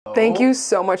Thank you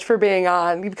so much for being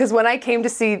on. Because when I came to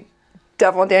see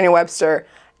Devil and Daniel Webster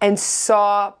and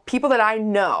saw people that I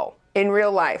know in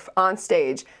real life on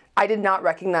stage, I did not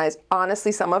recognize,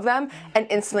 honestly, some of them. And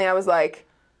instantly I was like,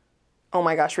 oh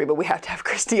my gosh, Reba, we have to have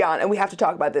Christy on and we have to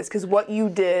talk about this because what you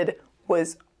did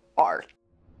was art.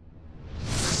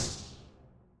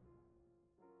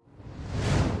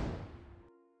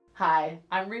 Hi,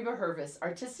 I'm Reba Hervis,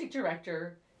 Artistic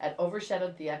Director at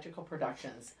Overshadowed Theatrical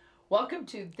Productions. Welcome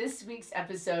to this week's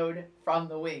episode from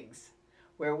the Wigs,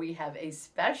 where we have a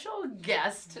special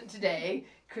guest today,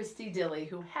 Christy Dilley,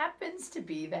 who happens to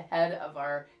be the head of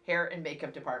our hair and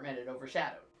makeup department at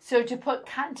Overshadowed. So to put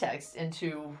context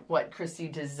into what Christy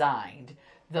designed,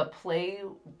 the play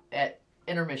at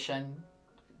intermission,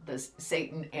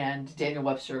 Satan and Daniel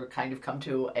Webster kind of come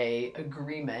to an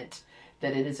agreement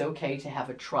that it is okay to have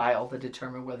a trial to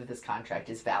determine whether this contract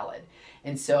is valid.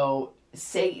 And so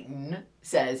Satan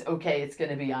says, okay, it's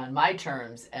going to be on my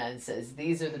terms, and says,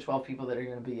 these are the 12 people that are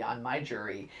going to be on my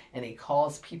jury, and he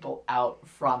calls people out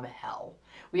from hell.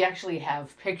 We actually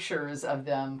have pictures of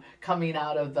them coming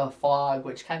out of the fog,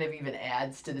 which kind of even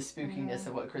adds to the spookiness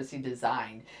of what Christy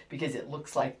designed, because it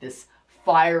looks like this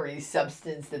fiery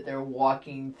substance that they're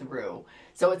walking through.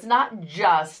 So it's not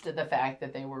just the fact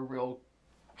that they were real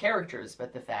characters,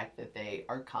 but the fact that they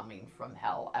are coming from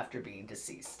hell after being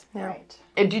deceased. Yeah. Right.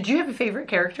 And did you have a favorite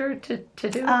character to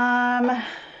do?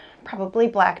 Probably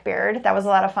Blackbeard. That was a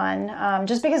lot of fun.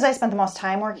 Just because I spent the most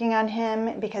time working on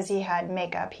him, because he had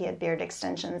makeup, he had beard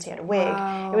extensions, he had a wig.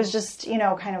 Wow. It was just,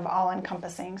 kind of all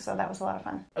encompassing. So that was a lot of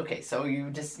fun. Okay, so you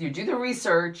do the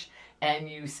research and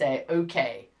you say,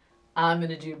 okay, I'm going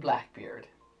to do Blackbeard.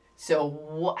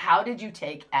 So how did you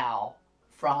take Al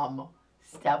from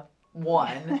step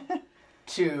one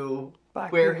to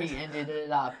where he ended it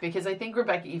up? Because I think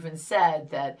Rebecca even said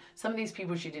that some of these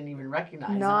people she didn't even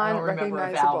recognize. And I don't remember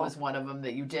if Al was one of them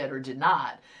that you did or did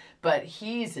not. But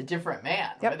he's a different man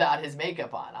without his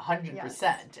makeup on, 100%. Yes.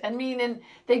 I mean, and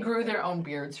they grew their own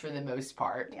beards for the most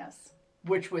part. Yes.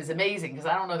 Which was amazing, because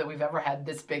I don't know that we've ever had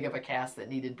this big of a cast that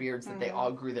needed beards that they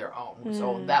all grew their own.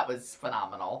 So that was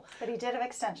phenomenal. But he did have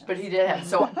extensions.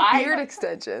 Beard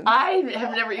extensions. I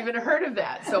have never even heard of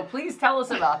that. So please tell us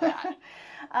about that.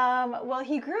 Well,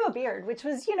 he grew a beard, which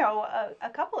was, a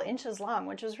couple inches long,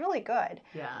 which was really good.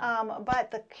 Yeah.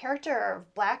 But the character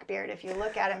of Blackbeard, if you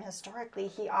look at him historically,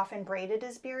 he often braided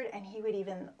his beard, and he would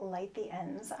even light the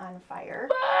ends on fire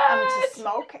to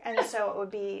smoke, and so it would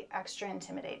be extra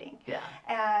intimidating. Yeah.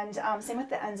 And same with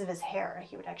the ends of his hair.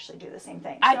 He would actually do the same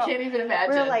thing. I can't even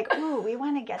imagine. We were like, ooh, we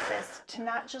want to get this to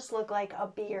not just look like a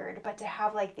beard, but to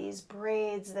have like these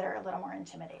braids that are a little more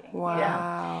intimidating.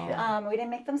 Wow. Yeah. We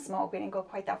didn't make them smoke. We didn't go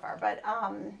quite that far, but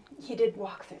he did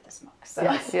walk through the smoke. So.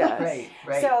 Yes.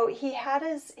 Right. So he had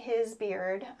his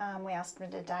beard. We asked him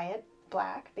to dye it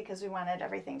black because we wanted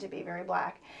everything to be very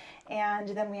black. And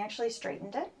then we actually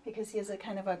straightened it because he has a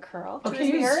kind of a curl to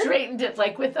his beard. You straightened it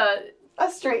like with a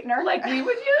straightener. Like we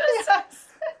would use? Yes.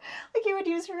 Like you would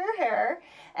use for your hair.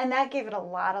 And that gave it a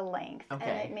lot of length. Okay.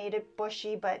 And it made it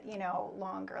bushy, but,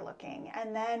 longer looking.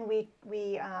 And then we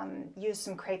used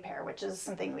some crepe hair, which is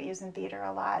something we use in theater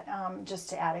a lot, just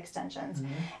to add extensions.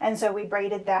 Mm-hmm. And so we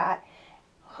braided that,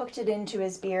 hooked it into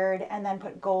his beard, and then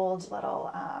put gold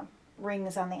little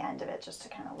rings on the end of it just to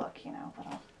kind of look,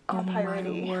 little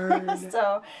piratey.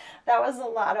 So that was a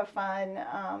lot of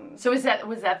fun. So was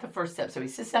that the first step? So he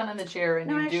sits down in the chair and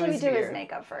you do his beard? No, actually we do his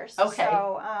makeup first. Okay.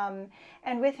 So,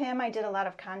 and with him I did a lot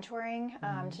of contouring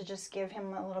to just give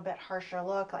him a little bit harsher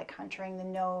look, like contouring the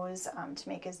nose to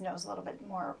make his nose a little bit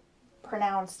more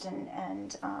pronounced,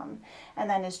 and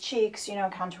then his cheeks,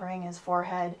 contouring his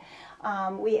forehead.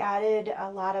 We added a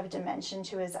lot of dimension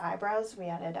to his eyebrows. We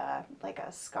added a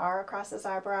scar across his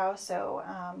eyebrow, so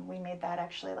we made that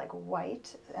actually like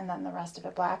white, and then the rest of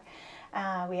it black.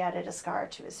 We added a scar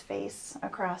to his face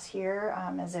across here,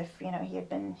 as if he had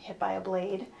been hit by a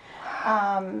blade.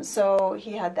 So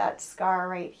he had that scar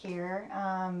right here.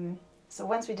 So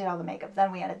once we did all the makeup,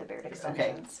 then we added the beard extensions.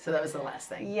 Okay, so that was the last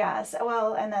thing. Yes,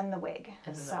 well, and then the wig.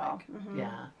 And then the wig. Mm-hmm.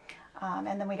 Yeah.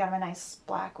 And then we got him a nice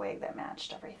black wig that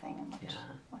matched everything and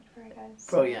looked very good.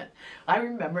 Brilliant. I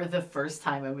remember the first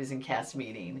time I was in cast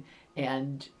meeting,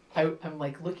 and I'm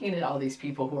like looking at all these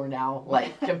people who are now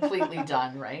like completely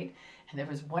done, right? And there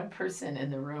was one person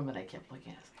in the room, and I kept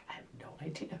looking at it. I have no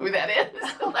idea who that is.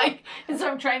 And so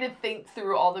I'm trying to think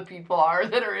through all the people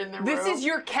that are in the room. This is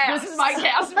your cast. This is my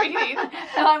cast meeting.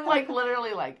 And I'm like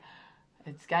literally like,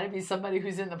 it's got to be somebody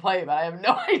who's in the play, but I have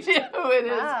no idea who it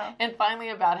is. Wow. And finally,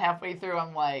 about halfway through,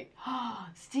 I'm like, oh,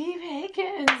 Steve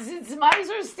Higgins. It's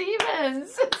Miser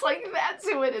Stevens. It's like, that's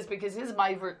who it is, because his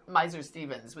Miser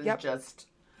Stevens was just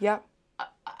Yep.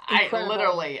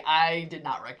 I did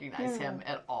not recognize him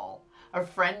at all. A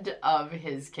friend of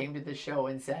his came to the show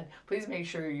and said, please make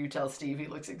sure you tell Steve he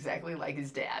looks exactly like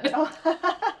his dad.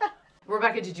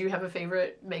 Rebecca, did you have a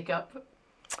favorite makeup character?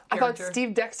 I thought Steve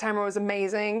Dexheimer was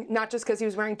amazing, not just because he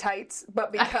was wearing tights,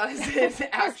 but because his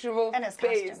actual and his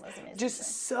face costume was amazing.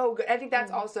 just so good. I think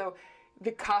that's also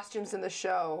the costumes in the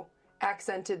show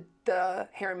accented the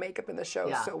hair and makeup in the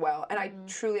show so well. And I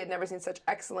truly had never seen such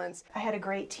excellence. I had a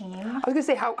great team. I was going to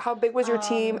say, how big was your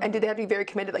team? And did they have to be very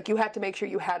committed? Like, you had to make sure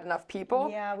you had enough people,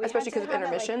 Yeah, we especially had because to of have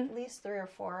intermission. at least 3 or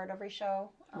 4 at every show.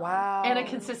 Wow. And a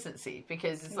consistency,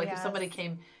 because it's like if Yes. somebody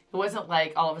came, it wasn't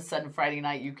like all of a sudden Friday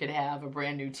night you could have a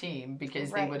brand new team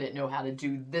because they wouldn't know how to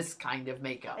do this kind of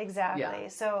makeup. Exactly. Yeah.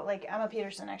 So, like, Emma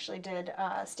Peterson actually did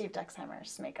Steve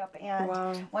Dexheimer's makeup.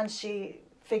 And once she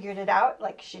figured it out,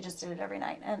 like, she just did it every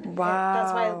night. And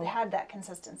that's why it had that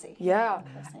consistency. Yeah.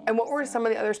 And what were some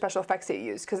of the other special effects that you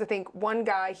used? Because I think one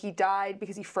guy, he died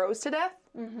because he froze to death.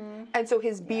 And so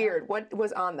his beard, what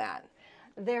was on that?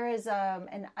 There is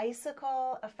an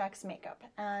icicle effects makeup,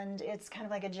 and it's kind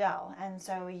of like a gel. And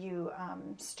so you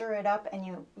stir it up and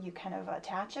you kind of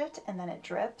attach it, and then it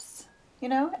drips, you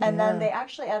know? And then they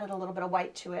actually added a little bit of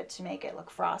white to it to make it look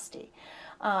frosty.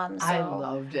 I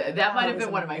loved it. That might have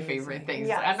been one of my favorite things.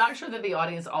 Yes. I'm not sure that the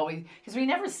audience always, because we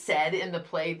never said in the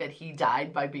play that he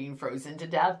died by being frozen to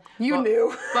death. You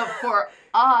knew. But for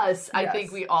us, I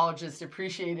think we all just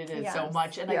appreciated it so Yes.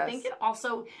 much. And I think it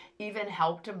also even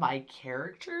helped my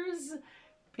characters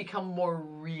become more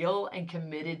real and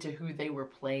committed to who they were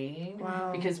playing.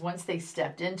 Wow. Because once they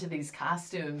stepped into these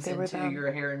costumes, They were into them.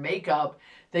 your hair and makeup,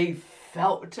 they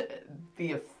felt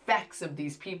the effects of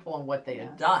these people and what they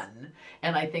had done.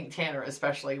 And I think Tanner,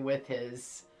 especially with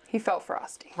his He felt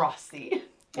frosty. frosty.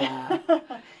 Yeah.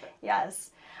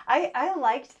 Yes. I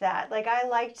liked that. Like, I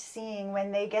liked seeing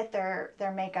when they get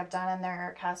their makeup done and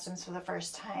their costumes for the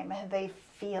first time, they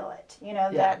feel it. You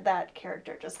know, that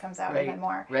character just comes out even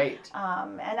more. Right.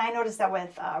 And I noticed that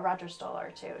with Roger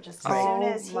Stoller, too. Just as soon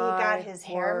as he got his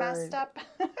hair messed up,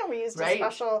 we used a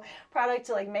special product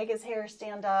to, like, make his hair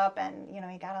stand up, and, you know,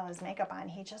 he got all his makeup on.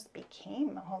 He just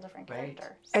became a whole different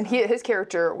character. So. And his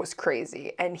character was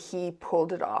crazy, and he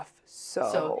pulled it off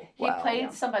So he well.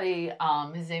 played somebody,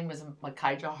 his name was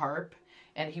Micaiah Harp,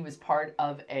 and he was part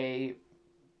of a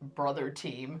brother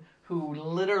team who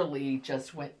literally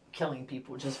just went killing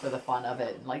people just for the fun of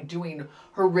it, and like doing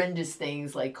horrendous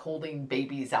things like holding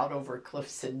babies out over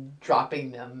cliffs and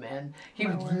dropping them. And he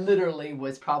literally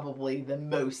was probably the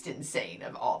most insane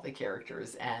of all the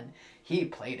characters, and he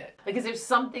played it. Because there's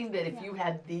something that if you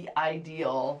had the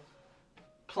ideal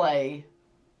play,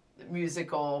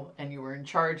 musical, and you were in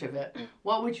charge of it,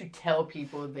 what would you tell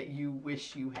people that you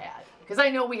wish you had? Because I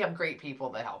know we have great people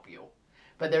that help you,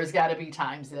 but there's got to be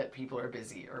times that people are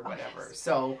busy or whatever. yes.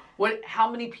 So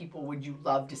how many people would you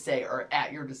love to say are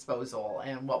at your disposal,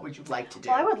 and what would you like to do?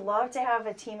 Well, I would love to have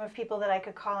a team of people that I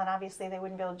could call, and obviously they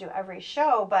wouldn't be able to do every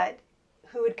show, but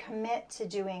who would commit to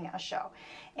doing a show.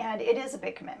 And it is a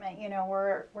big commitment. You know,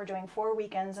 we're doing 4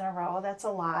 weekends in a row. That's a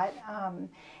lot.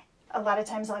 A lot of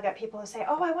times I'll get people who say,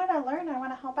 oh, I want to learn, I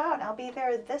want to help out, I'll be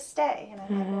there this day. And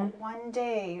I'm like, well, one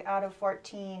day out of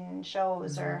 14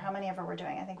 shows, or how many ever we're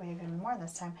doing, I think we have even more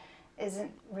this time,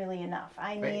 isn't really enough.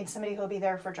 I need somebody who will be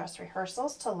there for dress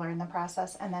rehearsals to learn the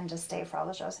process, and then just stay for all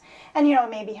the shows. And, you know,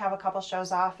 maybe have a couple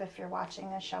shows off if you're watching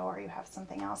a show or you have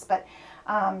something else. But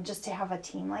just to have a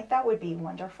team like that would be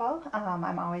wonderful.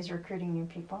 I'm always recruiting new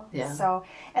people. Yeah. So,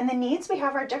 and the needs we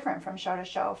have are different from show to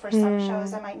show. For some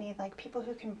shows, I might need like people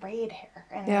who can braid hair.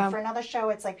 And for another show,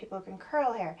 it's like people who can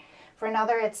curl hair. For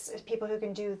another, it's people who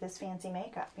can do this fancy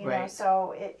makeup, you know,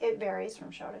 so it varies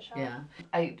from show to show. Yeah.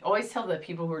 I always tell the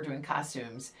people who are doing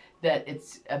costumes that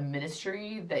it's a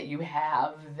ministry that you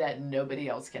have that nobody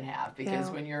else can have.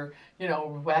 Because when you're, you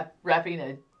know, wrapping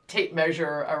a tape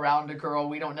measure around a girl,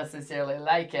 we don't necessarily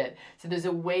like it. So there's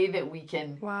a way that we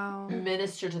can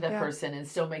minister to that person and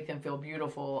still make them feel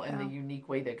beautiful in the unique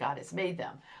way that God has made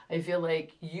them. I feel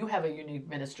like you have a unique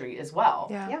ministry as well.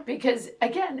 Yeah. Because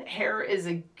again, hair is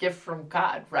a gift from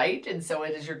God, right? And so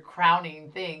it is your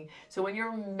crowning thing. So when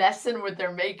you're messing with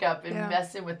their makeup and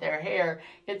messing with their hair,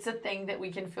 it's a thing that we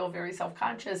can feel very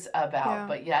self-conscious about,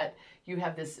 but yet you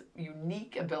have this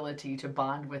unique ability to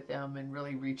bond with them and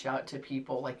really reach out to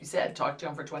people. Like you said, talk to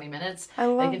them for 20 minutes. I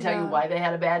love They can tell you why they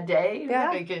had a bad day.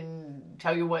 Yeah. They can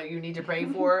tell you what you need to pray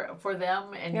for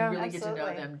them, and you really get to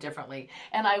know them differently.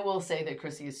 And I will say that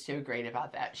Chrissy is so great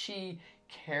about that. She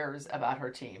cares about her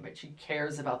team, but she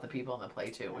cares about the people in the play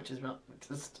too, which is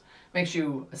just makes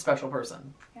you a special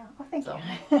person. Yeah. Oh, thank So,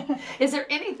 you. is there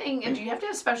anything, and do you have to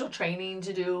have special training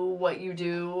to do what you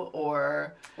do,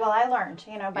 or? Well, I learned,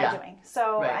 by Yeah. doing.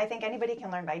 So Right. I think anybody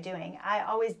can learn by doing. I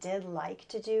always did like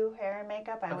to do hair and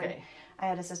makeup. I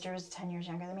had a sister who was 10 years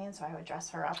younger than me, and so I would dress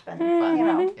her up, and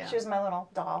Yeah. she was my little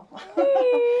doll.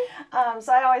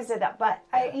 So I always did that. But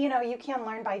you can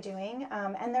learn by doing,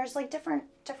 and there's like different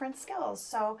skills.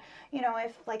 So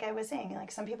if, like I was saying,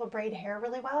 like some people braid hair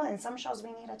really well, and some shows we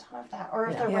need a ton of that. Or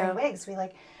if they're wearing wigs, we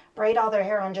like braid all their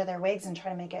hair under their wigs and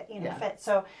try to make it fit.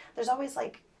 So there's always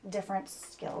like different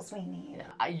skills we need.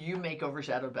 Yeah. You make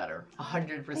Overshadowed better,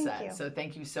 100%. Thank you. So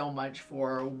thank you so much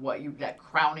for that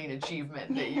crowning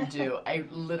achievement that you do.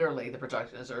 The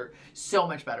productions are so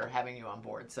much better having you on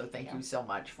board. So thank you so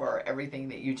much for everything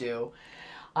that you do.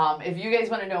 If you guys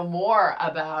want to know more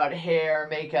about hair,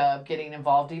 makeup, getting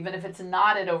involved, even if it's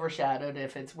not at Overshadowed,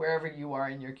 if it's wherever you are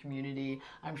in your community,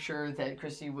 I'm sure that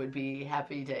Christy would be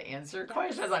happy to answer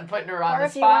questions. I'm putting her on the spot. Or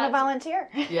if you want to volunteer.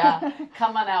 Yeah,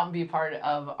 come on out and be part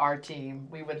of our team.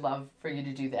 We would love for you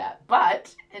to do that.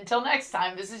 But until next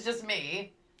time, this is just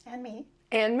me. And me.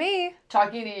 And me.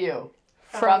 Talking to you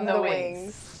From the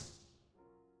wings.